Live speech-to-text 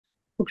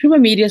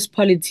Okrima Media's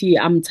polity,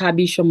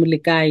 Tabi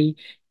Shomulekai,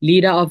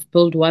 leader of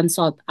Build One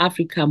South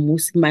Africa,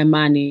 Mmusi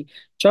Maimane,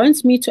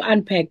 joins me to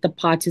unpack the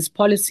party's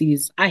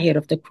policies ahead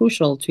of the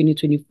crucial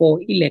 2024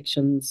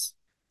 elections.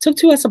 Talk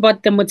to us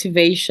about the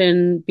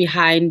motivation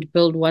behind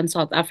Build One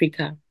South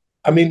Africa.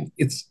 I mean,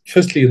 it's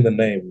firstly in the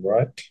name,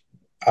 right?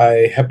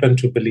 I happen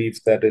to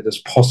believe that it is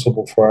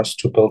possible for us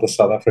to build a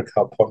South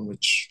Africa upon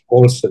which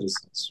all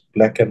citizens,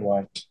 black and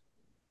white,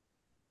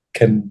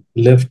 can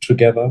live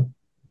together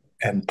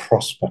and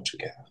prosper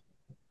together.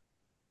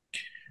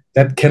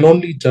 That can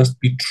only just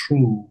be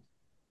true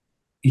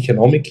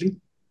economically.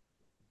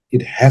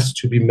 It has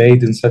to be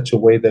made in such a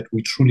way that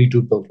we truly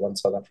do build one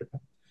South Africa.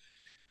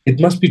 It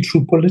must be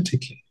true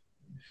politically,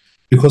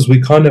 because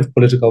we can't have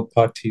political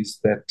parties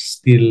that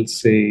still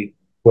say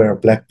we're a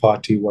black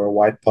party, we're a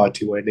white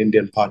party, we're an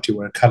Indian party,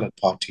 we're a colored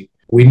party.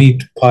 We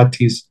need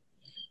parties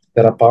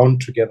that are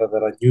bound together,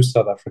 that are new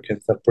South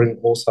Africans, that bring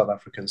all South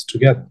Africans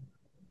together.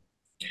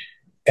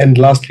 And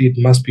lastly, it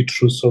must be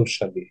true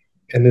socially.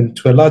 And then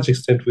to a large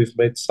extent, we've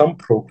made some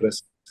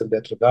progress in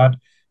that regard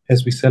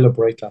as we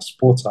celebrate our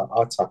sports, our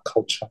arts, our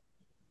culture.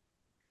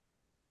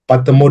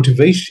 But the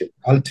motivation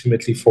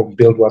ultimately from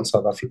Build One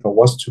South Africa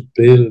was to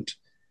build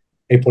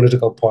a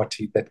political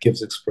party that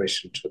gives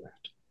expression to that.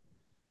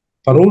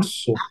 But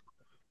also,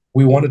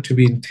 we wanted to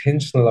be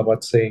intentional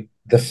about saying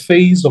the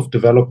phase of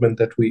development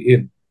that we're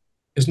in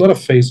is not a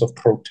phase of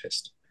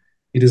protest.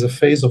 It is a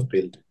phase of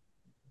building.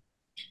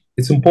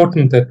 It's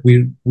important that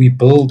we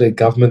build a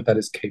government that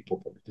is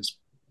capable.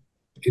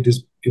 It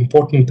is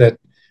important that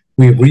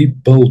we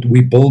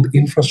build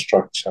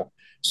infrastructure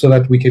so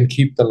that we can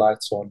keep the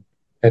lights on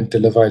and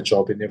deliver a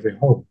job in every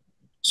home.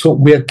 So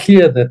we are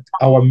clear that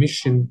our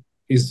mission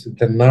is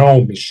the now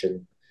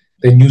mission,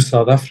 the new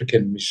South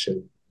African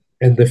mission,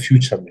 and the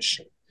future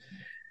mission.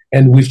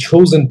 And we've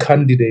chosen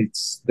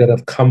candidates that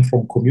have come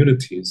from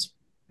communities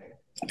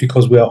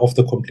because we are of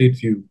the complete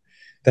view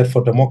that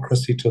for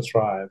democracy to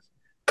thrive,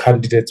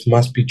 candidates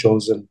must be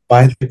chosen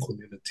by the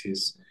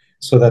communities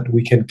so that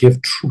we can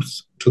give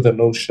truth to the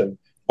notion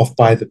of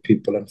by the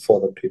people and for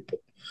the people.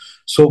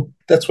 So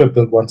that's where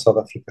Build One South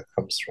Africa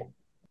comes from.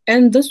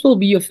 And this will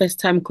be your first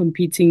time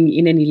competing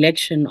in an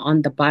election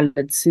on the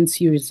ballot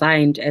since you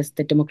resigned as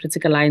the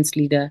Democratic Alliance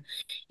leader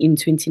in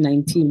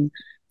 2019.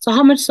 So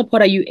how much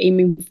support are you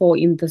aiming for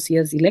in this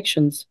year's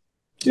elections?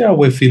 Yeah,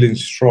 we're feeling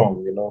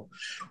strong.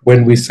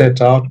 When we set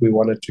out, we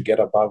wanted to get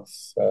above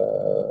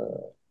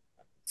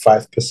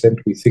 5%.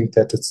 We think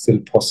that it's still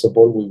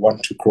possible. We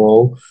want to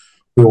grow.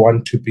 We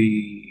want to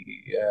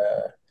be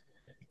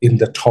in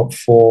the top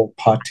 4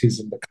 parties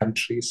in the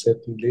country,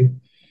 certainly.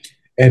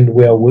 And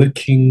we are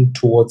working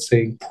towards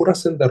saying, put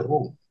us in the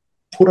room.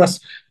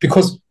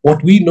 Because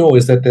what we know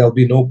is that there'll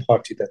be no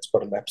party that's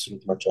got an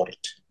absolute majority,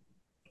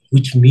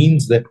 which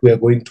means that we are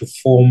going to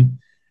form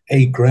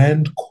a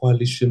grand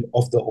coalition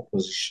of the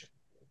opposition.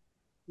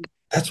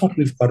 That's what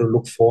we've got to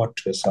look forward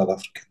to as South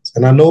Africans.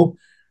 And I know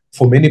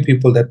for many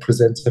people that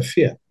presents a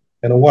fear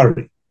and a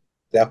worry.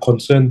 They are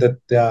concerned that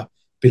their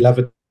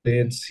beloved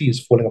ANC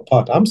is falling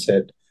apart. I'm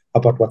sad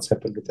about what's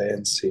happened with the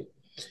ANC.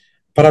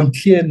 But I'm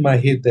clear in my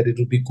head that it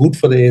will be good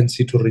for the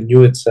ANC to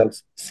renew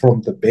itself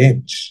from the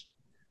bench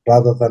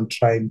rather than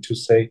trying to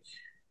say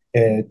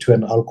to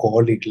an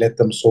alcoholic, let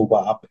them sober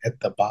up at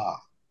the bar.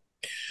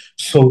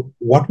 So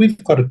what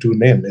we've got to do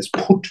then is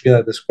put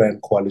together this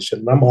grand coalition.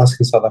 And I'm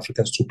asking South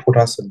Africans to put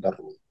us in the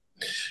room.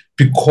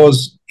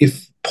 Because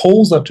if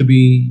polls are to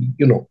be,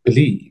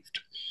 believed,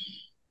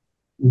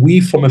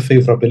 we, from a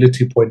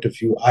favorability point of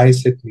view, I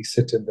certainly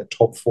sit in the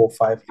top 4 or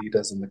 5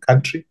 leaders in the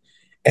country.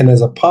 And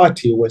as a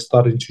party, we're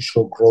starting to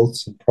show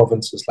growths in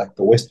provinces like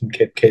the Western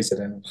Cape,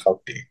 KZN, and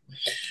Gauteng.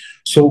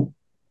 So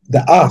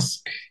the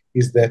ask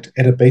is that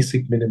at a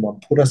basic minimum,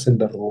 put us in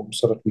the room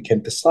so that we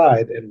can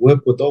decide and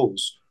work with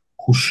those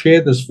who share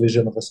this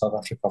vision of a South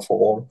Africa for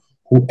all,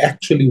 who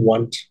actually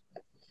want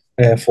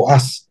for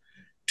us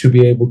to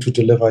be able to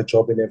deliver a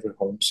job in every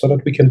home so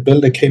that we can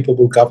build a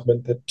capable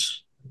government that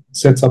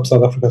sets up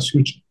South Africa's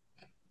future.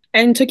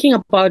 And talking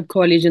about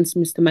coalitions,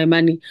 Mr.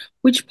 Maimane,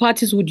 which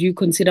parties would you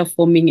consider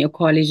forming a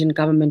coalition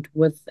government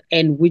with,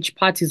 and which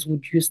parties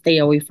would you stay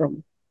away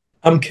from?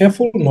 I'm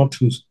careful not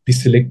to be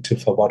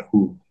selective about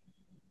who.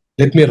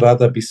 Let me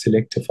rather be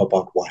selective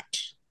about what.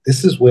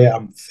 This is where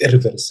I'm very,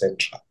 very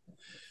central.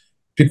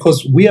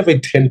 Because we have a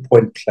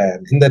 10-point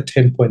plan. In that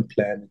 10-point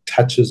plan, it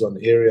touches on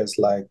areas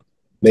like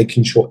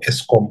making sure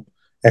Eskom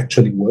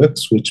actually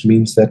works, which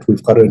means that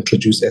we've got to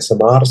introduce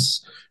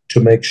SMRs to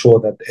make sure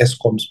that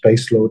Eskom's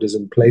baseload is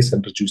in place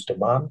and reduce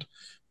demand.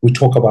 We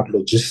talk about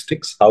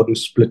logistics, how to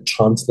split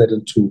Transnet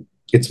into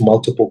its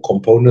multiple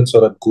components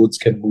so that goods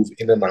can move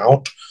in and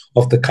out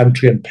of the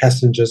country and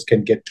passengers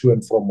can get to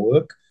and from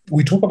work.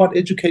 We talk about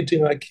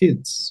educating our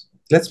kids.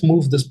 Let's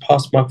move this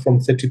pass mark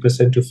from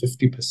 30% to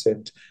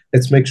 50%.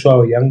 Let's make sure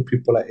our young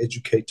people are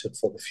educated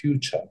for the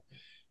future.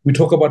 We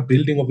talk about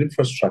building of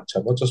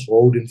infrastructure, not just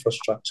road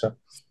infrastructure,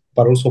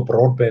 but also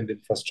broadband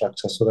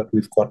infrastructure so that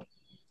we've got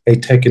a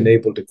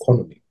tech-enabled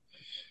economy.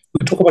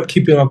 We talk about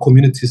keeping our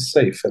communities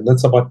safe, and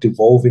that's about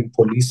devolving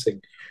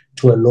policing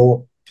to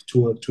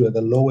to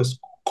the lowest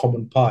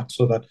common part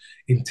so that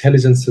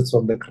intelligence sits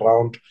on the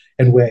ground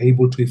and we're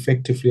able to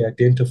effectively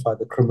identify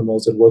the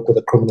criminals and work with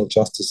the criminal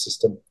justice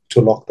system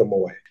to lock them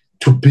away.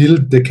 To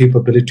build the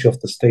capability of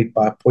the state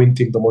by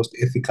appointing the most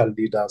ethical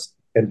leaders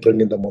and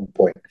bringing them on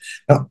point.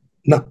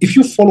 Now, if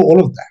you follow all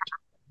of that,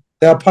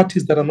 there are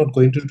parties that are not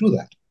going to do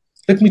that.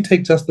 Let me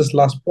take just this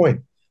last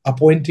point,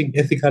 appointing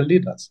ethical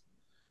leaders.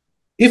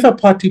 If a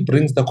party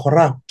brings the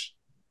corrupt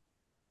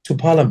to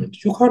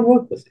parliament, you can't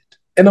work with it.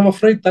 And I'm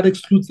afraid that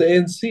excludes the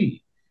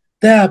ANC.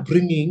 They are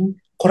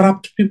bringing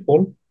corrupt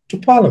people to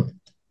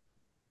parliament.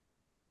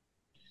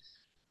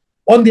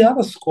 On the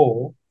other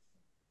score,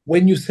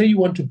 when you say you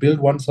want to build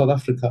one South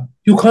Africa,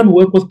 you can't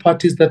work with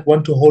parties that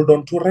want to hold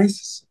on to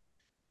racism.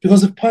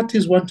 Because if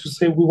parties want to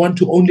say, we want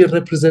to only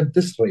represent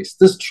this race,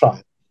 this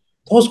tribe,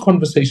 those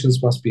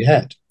conversations must be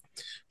had.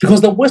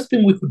 Because the worst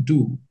thing we could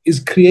do is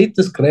create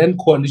this grand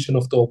coalition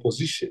of the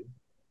opposition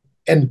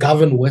and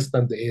govern worse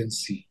than the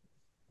ANC.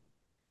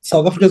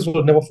 South Africans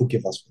will never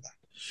forgive us for that.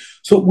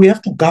 So we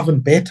have to govern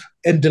better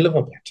and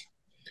deliver better.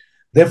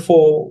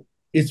 Therefore,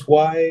 it's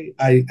why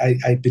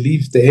I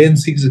believe the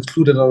ANC is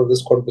excluded out of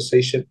this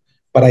conversation,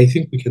 but I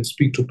think we can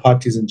speak to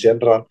parties in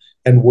general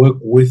and work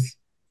with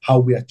how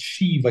we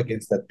achieve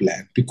against that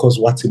plan, because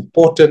what's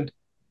important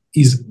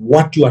is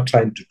what you are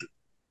trying to do.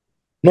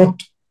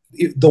 Not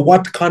the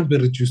what can't be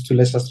reduced to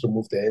let's just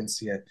remove the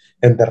ANC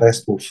and the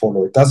rest will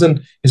follow.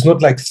 It's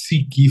not like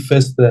seek ye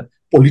first the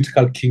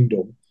political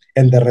kingdom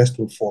and the rest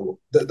will follow.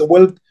 The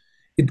world,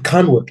 it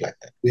can't work like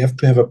that. We have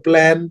to have a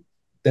plan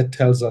that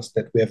tells us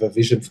that we have a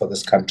vision for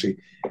this country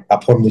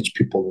upon which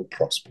people will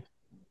prosper.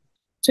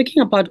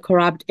 Talking about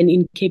corrupt and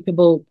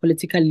incapable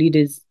political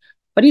leaders,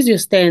 what is your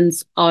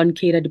stance on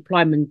cadre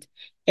deployment,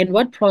 and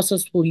what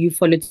process will you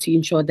follow to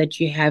ensure that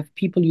you have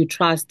people you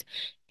trust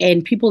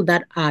and people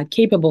that are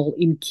capable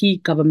in key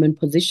government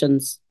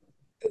positions?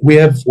 We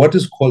have what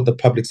is called the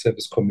Public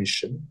Service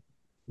Commission,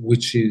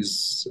 which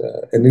is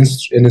an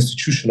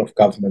institution of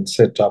government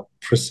set up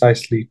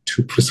precisely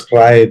to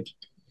prescribe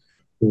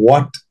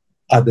what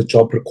are the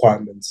job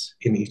requirements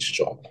in each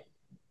job,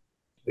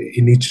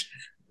 in each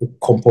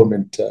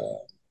component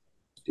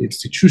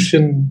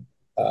institution,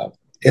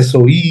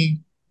 SOE,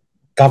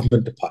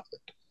 government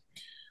department.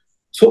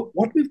 So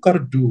what we've got to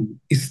do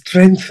is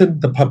strengthen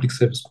the Public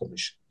Service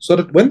Commission so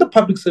that when the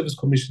Public Service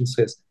Commission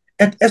says,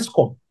 at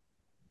ESCOM,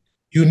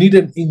 you need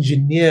an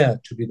engineer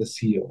to be the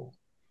CEO.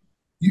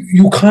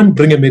 You can't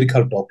bring a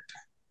medical doctor.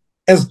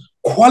 As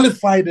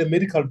qualified a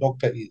medical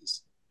doctor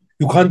is,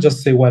 you can't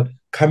just say, well,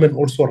 come and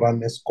also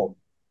run ESCOM.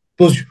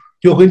 Because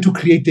you're going to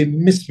create a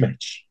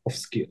mismatch of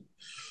skill.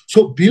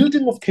 So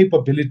building of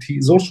capability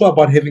is also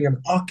about having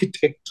an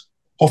architect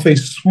of a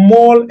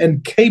small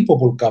and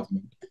capable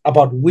government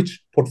about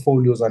which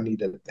portfolios are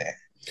needed there.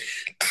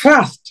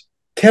 Trust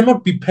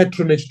cannot be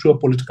patronage to a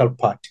political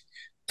party.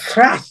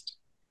 Trust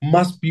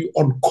must be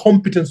on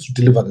competence to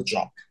deliver the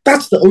job.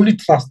 That's the only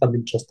trust I'm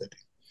interested in.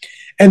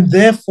 And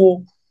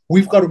therefore,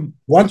 we've got to,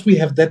 once we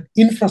have that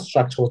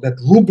infrastructure, that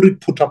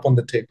rubric put up on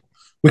the table,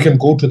 we can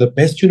go to the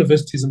best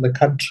universities in the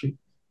country,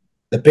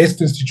 the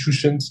best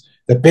institutions,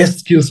 the best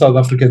skilled South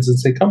Africans and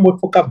say, come work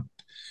for government.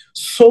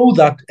 So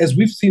that, as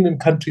we've seen in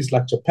countries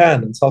like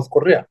Japan and South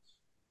Korea,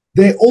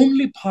 the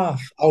only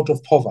path out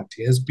of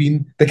poverty has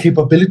been the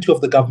capability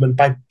of the government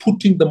by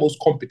putting the most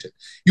competent.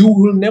 You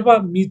will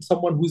never meet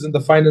someone who's in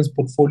the finance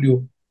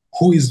portfolio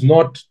who is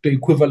not the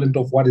equivalent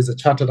of what is a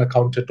chartered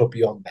accountant or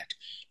beyond that.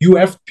 You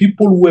have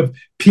people who have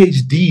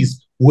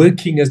PhDs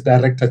working as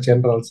director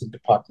generals in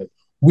department.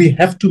 We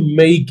have to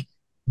make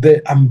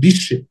the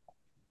ambition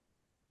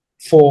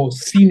for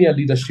senior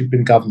leadership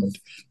in government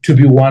to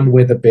be one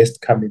where the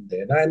best come in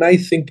there. And I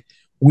think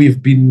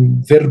we've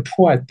been very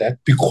poor at that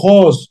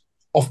because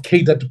of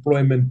cadre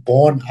deployment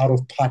born out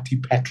of party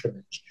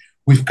patronage.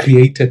 We've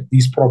created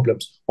these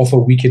problems of a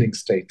weakening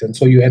state. And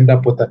so you end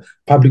up with a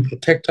public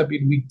protector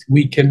being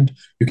weakened.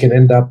 You can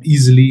end up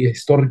easily,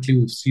 historically,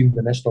 we've seen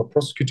the National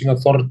Prosecuting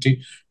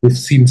Authority, we've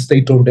seen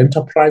state-owned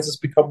enterprises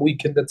become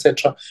weakened,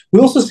 etc. We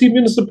also see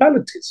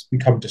municipalities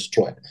become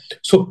destroyed.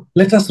 So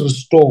let us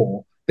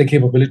restore the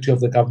capability of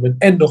the government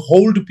and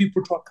hold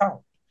people to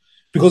account.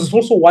 Because it's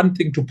also one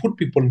thing to put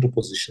people into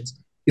positions.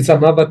 It's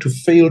another to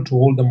fail to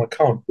hold them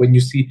account when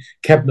you see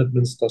cabinet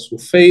ministers who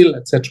fail,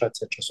 etc.,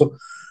 etc. So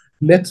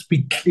let's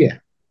be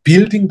clear.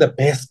 Building the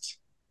best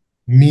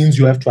means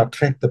you have to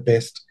attract the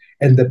best,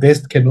 and the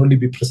best can only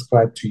be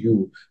prescribed to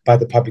you by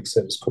the Public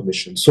Service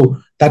Commission.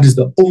 So that is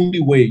the only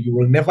way. You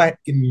will never,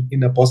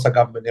 in a BOSA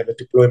government, have a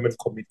deployment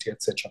committee,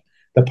 etc.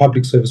 The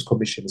Public Service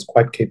Commission is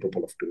quite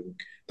capable of doing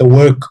the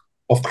work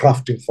of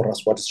crafting for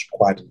us what is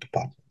required in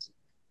departments.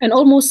 And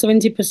almost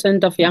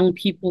 70% of young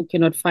people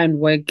cannot find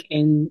work,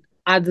 and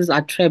others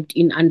are trapped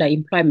in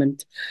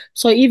underemployment.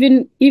 So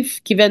even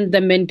if given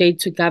the mandate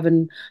to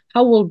govern,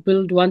 how will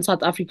Build One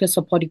South Africa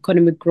support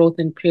economic growth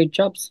and create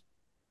jobs?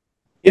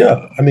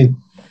 Yeah, I mean,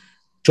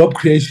 job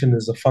creation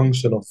is a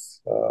function of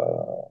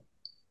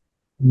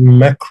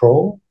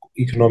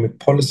macroeconomic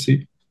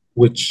policy,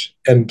 which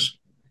and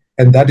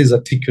And that is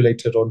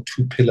articulated on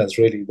two pillars,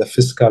 really, the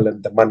fiscal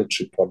and the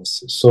monetary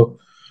policy. So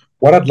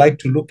what I'd like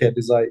to look at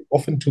is I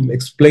often to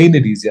explain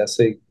it easier,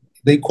 say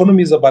the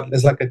economy is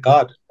like a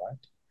garden, right?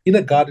 In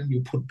a garden,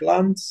 you put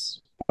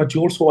plants, but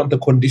you also want the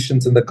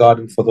conditions in the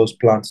garden for those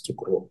plants to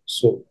grow.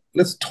 So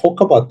let's talk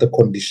about the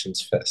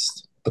conditions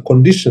first. The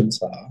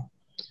conditions are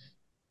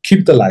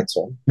keep the lights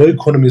on. No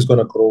economy is going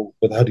to grow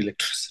without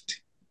electricity.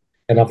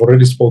 And I've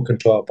already spoken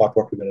to about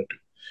what we're going to do.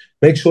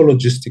 Make sure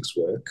logistics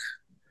work.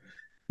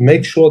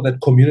 Make sure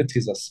that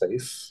communities are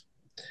safe.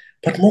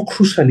 But more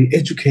crucially,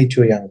 educate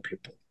your young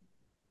people.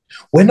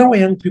 When our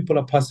young people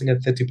are passing at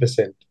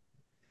 30%,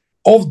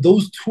 of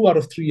those 2 out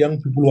of 3 young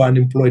people who are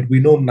unemployed, we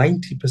know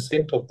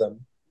 90% of them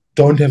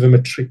don't have a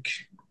matric.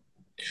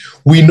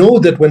 We know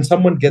that when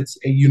someone gets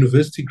a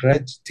university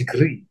graduate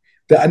degree,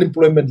 the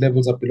unemployment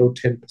levels are below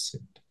 10%.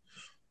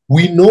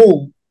 We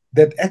know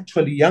that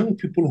actually young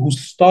people who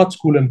start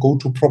school and go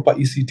to proper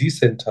ECD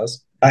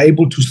centers are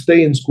able to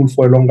stay in school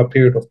for a longer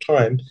period of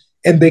time,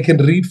 and they can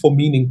read for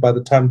meaning by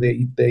the time they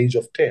hit the age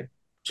of 10.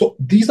 So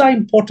these are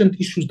important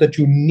issues that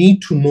you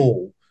need to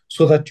know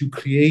so that you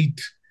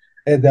create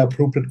the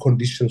appropriate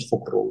conditions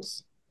for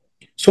growth.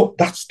 So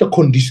that's the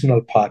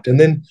conditional part. And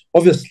then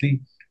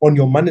obviously on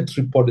your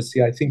monetary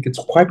policy, I think it's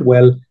quite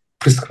well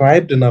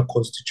prescribed in our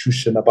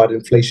constitution about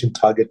inflation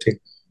targeting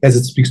as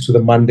it speaks to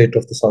the mandate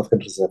of the South African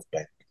Reserve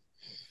Bank.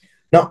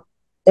 Now,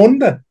 on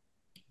the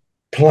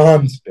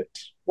plans bit,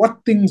 what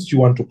things do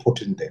you want to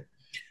put in there?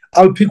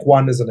 I'll pick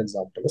one as an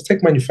example. Let's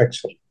take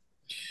manufacturing.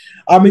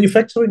 Our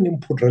manufacturing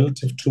input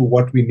relative to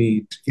what we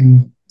need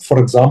in, for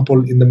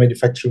example, in the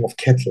manufacturing of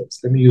kettles.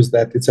 Let me use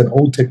that. It's an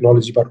old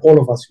technology, but all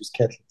of us use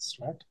kettles,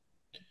 right?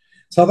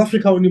 South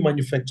Africa only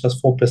manufactures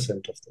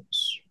 4% of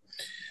those.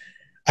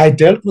 I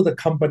dealt with a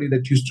company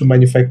that used to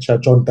manufacture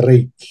John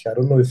Drake. I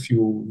don't know if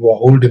you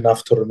are old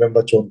enough to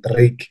remember John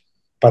Drake,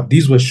 but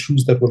these were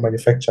shoes that were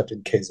manufactured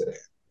in KZN.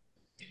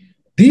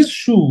 These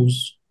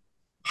shoes,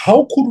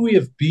 how could we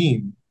have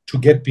been to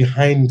get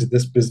behind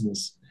this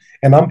business?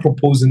 And I'm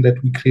proposing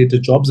that we create a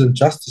jobs and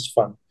justice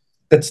fund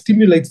that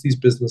stimulates these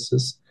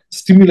businesses,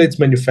 stimulates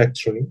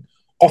manufacturing,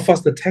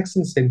 offers the tax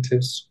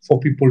incentives for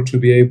people to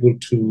be able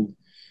to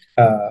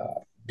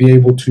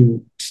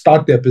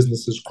start their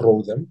businesses,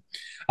 grow them.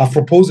 I've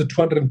proposed a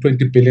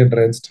 220 billion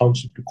rands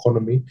township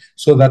economy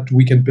so that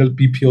we can build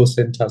BPO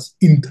centers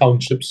in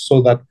townships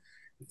so that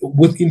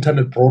with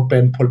internet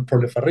broadband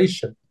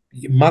proliferation,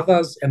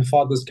 mothers and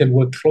fathers can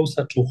work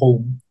closer to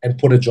home and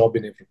put a job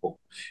in every home.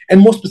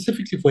 And more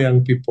specifically for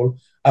young people,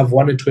 I've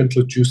wanted to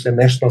introduce a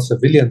national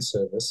civilian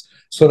service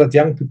so that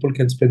young people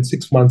can spend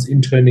 6 months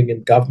interning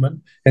in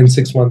government and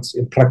 6 months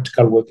in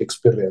practical work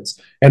experience.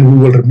 And we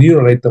will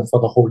remunerate them for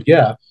the whole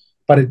year,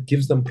 but it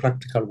gives them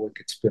practical work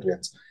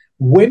experience.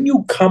 When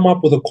you come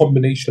up with a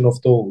combination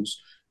of those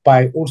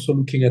by also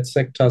looking at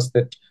sectors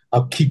that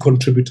are key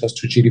contributors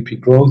to GDP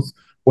growth,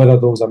 whether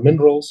those are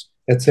minerals,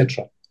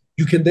 etc.,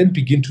 you can then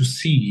begin to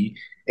see,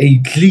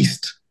 at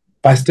least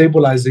by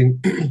stabilizing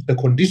the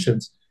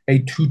conditions, a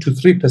 2 to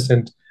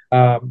 3%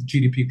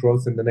 GDP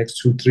growth in the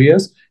next 2-3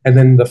 years, and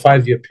then in the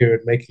 5-year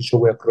period, making sure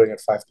we're growing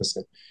at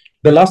 5%.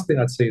 The last thing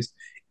I'd say is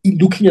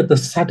looking at the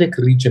SADC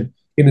region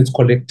in its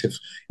collective.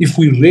 If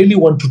we really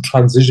want to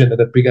transition at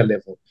a bigger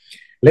level,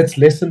 let's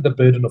lessen the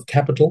burden of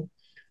capital.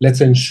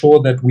 Let's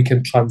ensure that we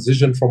can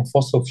transition from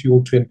fossil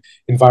fuel to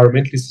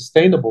environmentally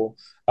sustainable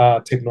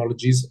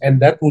technologies,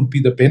 and that would be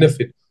the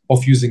benefit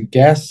of using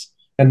gas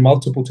and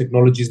multiple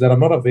technologies that are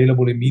not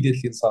available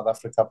immediately in South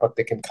Africa, but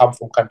they can come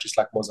from countries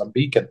like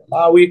Mozambique and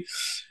Malawi.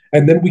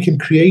 And then we can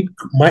create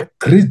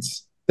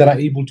grids that are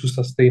able to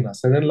sustain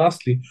us. And then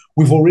lastly,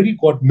 we've already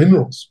got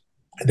minerals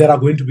that are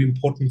going to be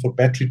important for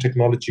battery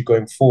technology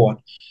going forward.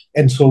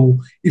 And so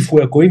if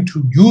we're going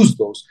to use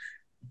those,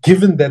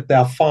 given that they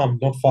are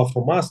farmed not far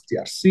from us,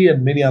 DRC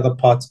and many other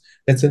parts,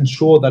 let's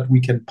ensure that we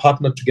can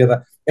partner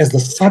together as the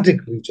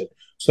SADC region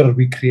so that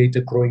we create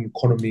a growing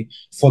economy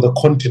for the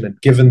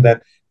continent, given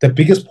that the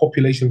biggest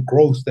population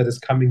growth that is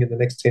coming in the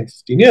next 10,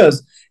 15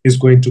 years is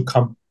going to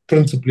come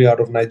principally out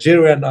of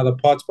Nigeria and other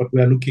parts, but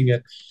we are looking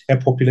at a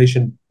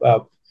population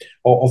of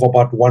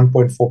about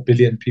 1.4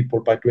 billion people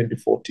by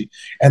 2040.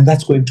 And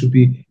that's going to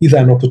be either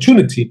an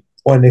opportunity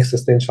or an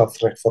existential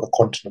threat for the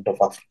continent of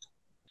Africa.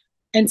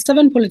 And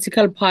 7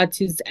 political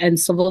parties and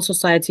civil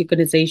society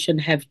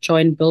organizations have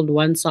joined Build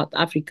One South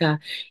Africa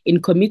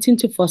in committing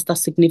to foster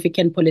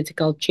significant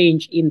political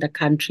change in the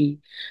country.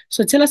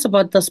 So tell us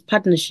about this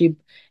partnership,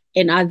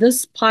 and are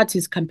these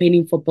parties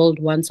campaigning for Build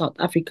One South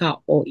Africa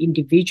or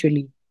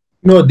individually?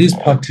 No, these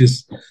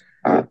parties,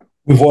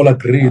 we've all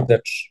agreed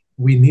that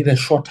we need a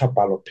shorter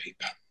ballot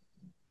paper.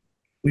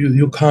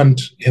 You can't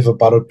have a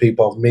ballot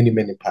paper of many,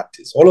 many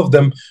parties. All of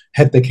them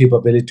had the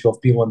capability of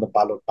being on the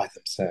ballot by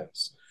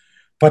themselves.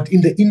 But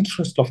in the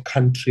interest of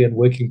country and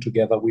working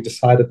together, we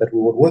decided that we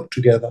would work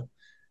together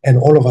and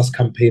all of us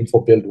campaign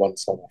for Build One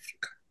South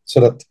Africa so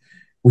that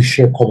we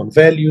share common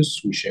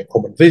values, we share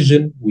common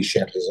vision, we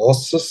share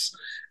resources,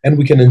 and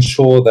we can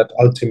ensure that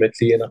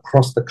ultimately and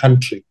across the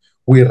country,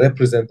 we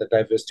represent the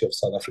diversity of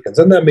South Africans.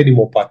 And there are many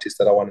more parties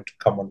that are wanting to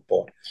come on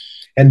board.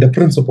 And the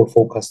principal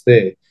focus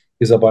there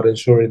is about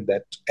ensuring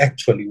that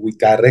actually we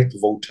direct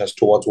voters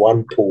towards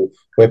one pool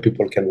where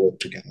people can work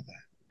together.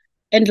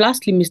 And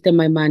lastly, Mr.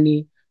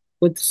 Maimane,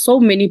 with so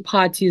many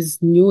parties,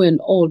 new and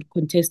old,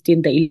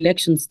 contesting the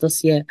elections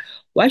this year,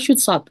 why should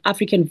South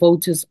African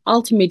voters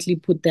ultimately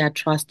put their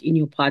trust in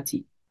your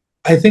party?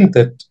 I think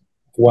that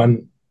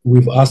one,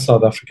 we've asked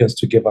South Africans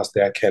to give us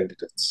their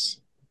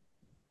candidates,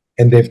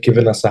 and they've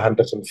given us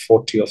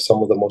 140 of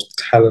some of the most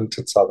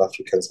talented South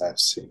Africans I've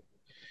seen.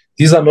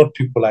 These are not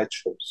people I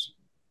chose.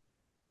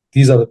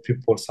 These are the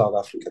people South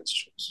Africans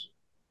chose.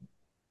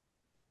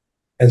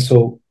 And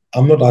so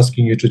I'm not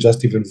asking you to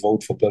just even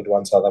vote for Build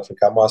One South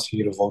Africa. I'm asking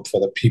you to vote for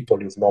the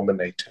people you've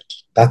nominated.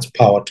 That's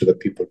power to the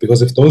people.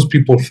 Because if those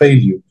people fail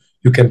you,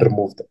 you can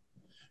remove them.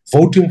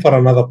 Voting for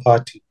another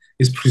party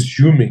is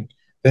presuming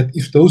that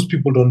if those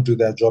people don't do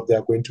their job, they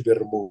are going to be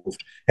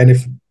removed. And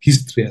if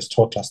history has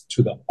taught us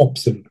to the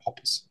absolute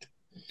opposite.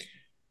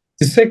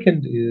 The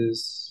second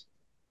is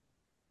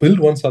Build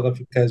One South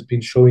Africa has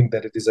been showing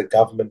that it is a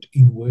government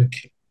in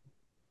working.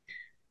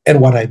 And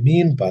what I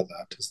mean by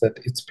that is that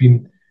it's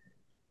been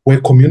where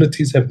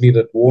communities have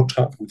needed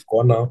water, we've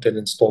gone out and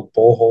installed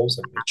boreholes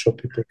and made sure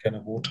people can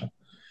have water.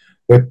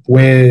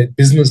 Where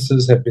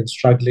businesses have been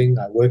struggling,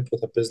 I worked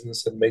with a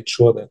business and made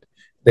sure that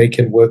they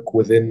can work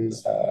within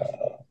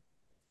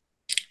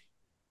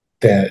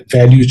their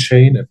value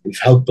chain, and we've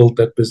helped build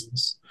that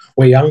business.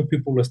 Where young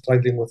people were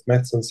struggling with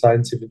maths and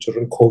science, even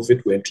during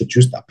COVID, we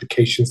introduced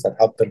applications that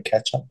helped them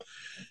catch up.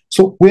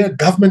 So we're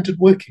government at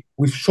working.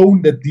 We've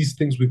shown that these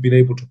things we've been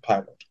able to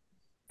pilot.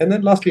 And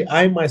then lastly,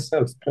 I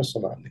myself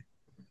personally,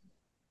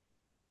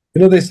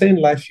 they say in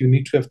life you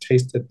need to have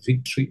tasted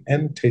victory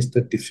and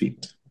tasted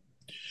defeat.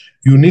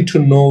 You need to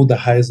know the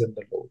highs and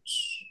the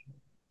lows.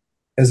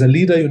 As a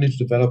leader, you need to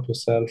develop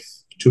yourself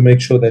to make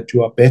sure that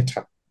you are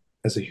better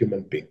as a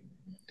human being.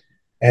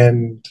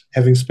 And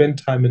having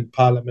spent time in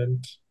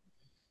Parliament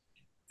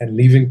and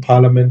leaving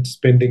Parliament,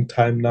 spending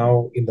time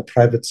now in the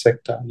private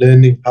sector,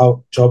 learning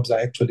how jobs are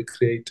actually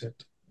created,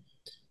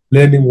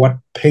 learning what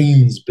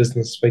pains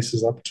business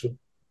faces up to,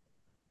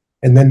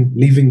 and then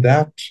leaving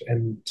that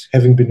and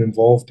having been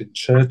involved in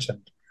church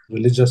and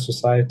religious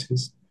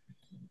societies,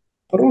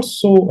 but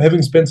also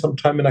having spent some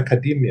time in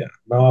academia,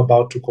 now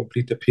about to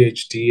complete a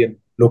PhD in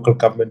local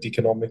government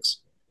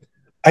economics,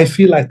 I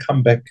feel I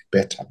come back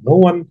better. No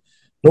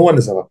one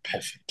is ever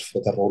perfect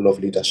for the role of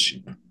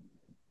leadership.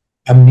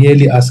 I'm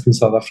merely asking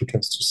South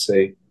Africans to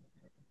say,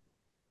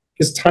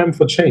 it's time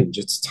for change.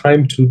 It's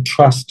time to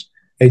trust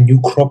a new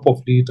crop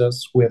of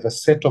leaders who have a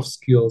set of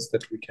skills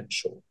that we can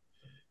show.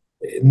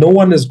 No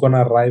one is going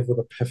to arrive with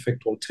a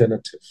perfect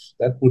alternative.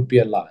 That would be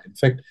a lie. In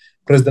fact,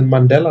 President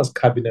Mandela's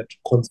cabinet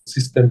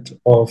consisted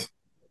of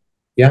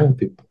young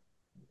people.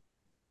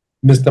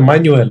 Mr.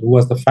 Manuel, who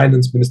was the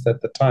finance minister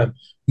at the time,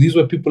 these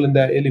were people in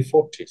their early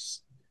 40s.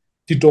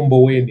 Tito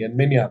Mboweni and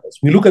many others.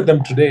 We look at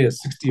them today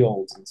as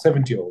 60-year-olds and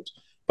 70-year-olds,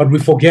 but we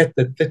forget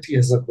that 30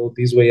 years ago,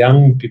 these were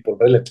young people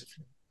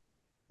relatively.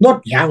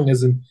 Not young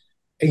as in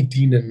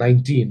 18 and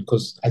 19,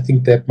 because I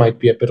think that might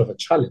be a bit of a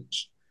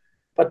challenge,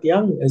 but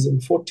young as in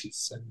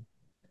 40s and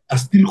are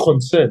still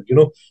concerned.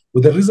 Well,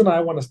 the reason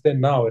I want to stand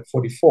now at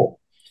 44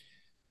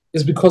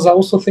 is because I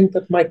also think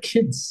that my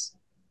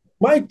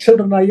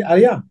children are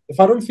young. If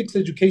I don't fix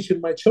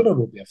education, my children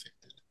will be affected.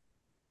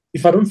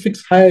 If I don't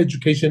fix higher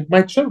education,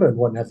 my children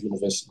won't have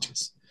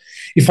universities.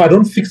 If I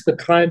don't fix the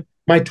crime,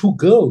 my two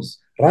girls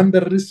run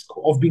the risk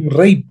of being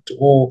raped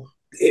or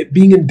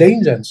being in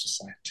danger in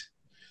society.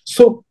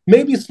 So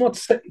maybe it's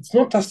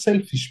not as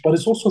selfish, but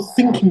it's also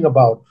thinking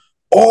about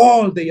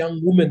all the young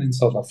women in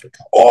South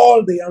Africa,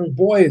 all the young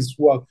boys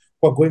who are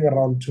going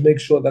around to make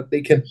sure that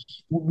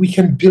we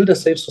can build a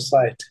safe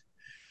society.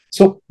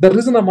 So the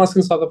reason I'm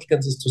asking South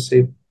Africans is to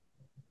say,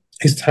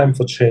 it's time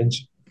for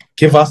change.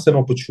 Give us an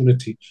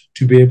opportunity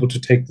to be able to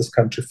take this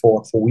country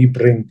forward, for we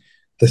bring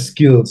the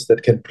skills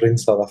that can bring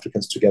South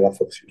Africans together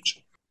for the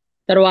future.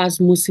 That was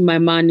Mmusi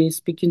Maimane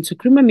speaking to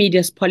Creamer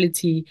Media's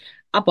Polity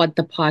about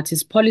the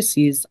party's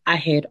policies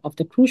ahead of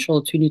the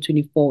crucial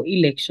 2024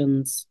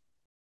 elections.